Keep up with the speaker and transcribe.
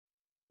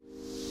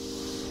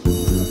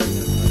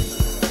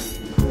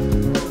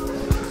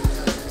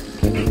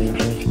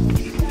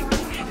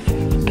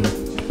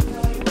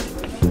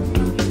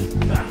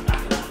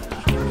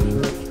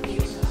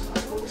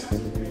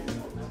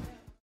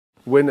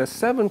when a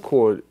 7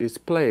 chord is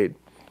played,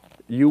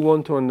 you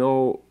want to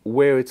know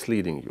where it's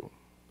leading you.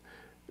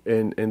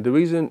 And the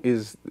reason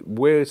is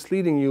where it's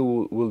leading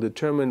you will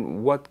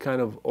determine what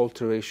kind of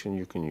alteration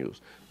you can use.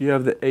 You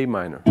have the A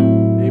minor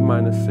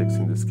 6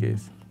 in this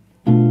case.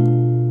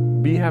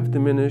 B half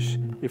diminished.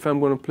 If I'm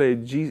going to play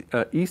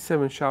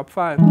E7 sharp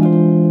 5,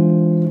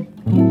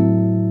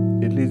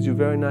 it leads you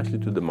very nicely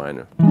to the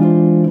minor.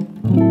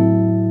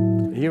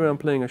 Here I'm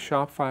playing a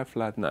sharp 5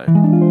 flat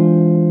 9.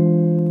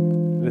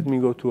 Let me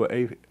go to a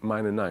A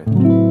minor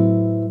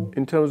 9.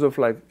 In terms of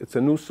like, it's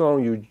a new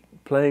song, you're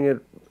playing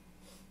it,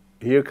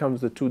 here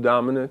comes the 2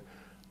 dominant,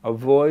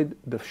 avoid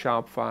the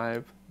sharp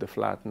 5, the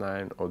flat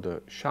 9, or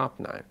the sharp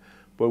 9.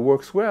 What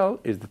works well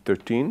is the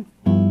 13,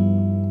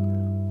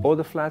 or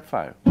the flat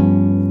 5,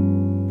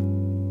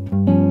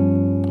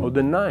 or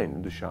the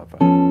 9, the sharp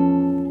 5,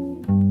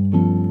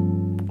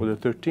 or the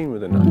 13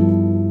 with a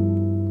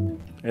 9.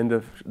 And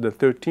the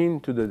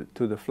 13 to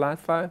the flat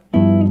 5,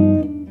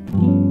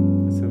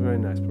 it's a very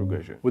nice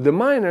progression. With the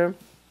minor,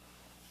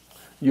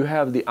 you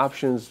have the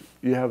options,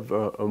 you have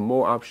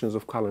more options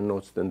of color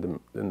notes than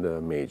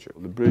the major.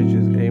 The bridge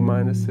is A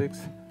minor 6,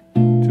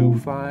 2,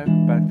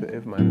 5, back to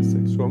F minor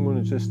 6. So I'm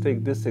going to just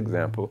take this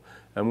example.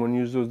 I'm going to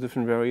use those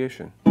different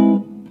variations. You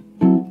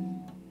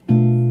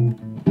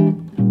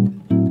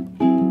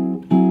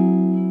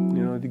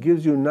know, it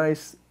gives you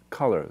nice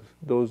colors.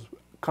 Those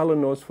color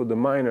notes for the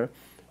minor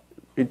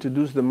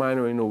introduce the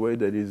minor in a way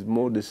that is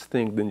more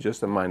distinct than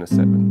just a minor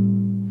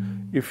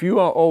 7. If you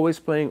are always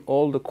playing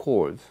all the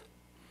chords,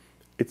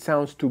 it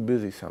sounds too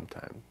busy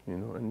sometimes, you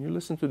know, and you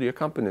listen to the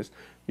accompanists,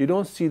 you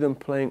don't see them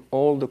playing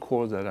all the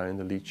chords that are in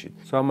the lead sheet.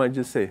 So I might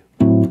just say,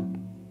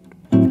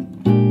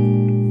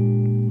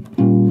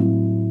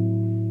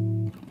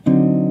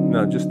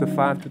 now just the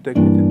 5 to take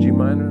me to G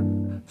minor.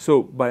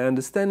 So by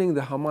understanding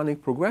the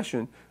harmonic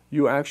progression,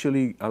 you're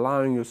actually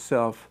allowing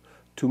yourself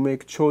to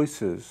make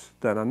choices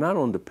that are not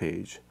on the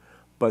page,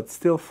 but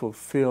still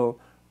fulfill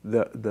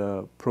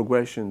the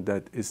progression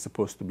that is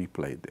supposed to be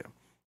played there.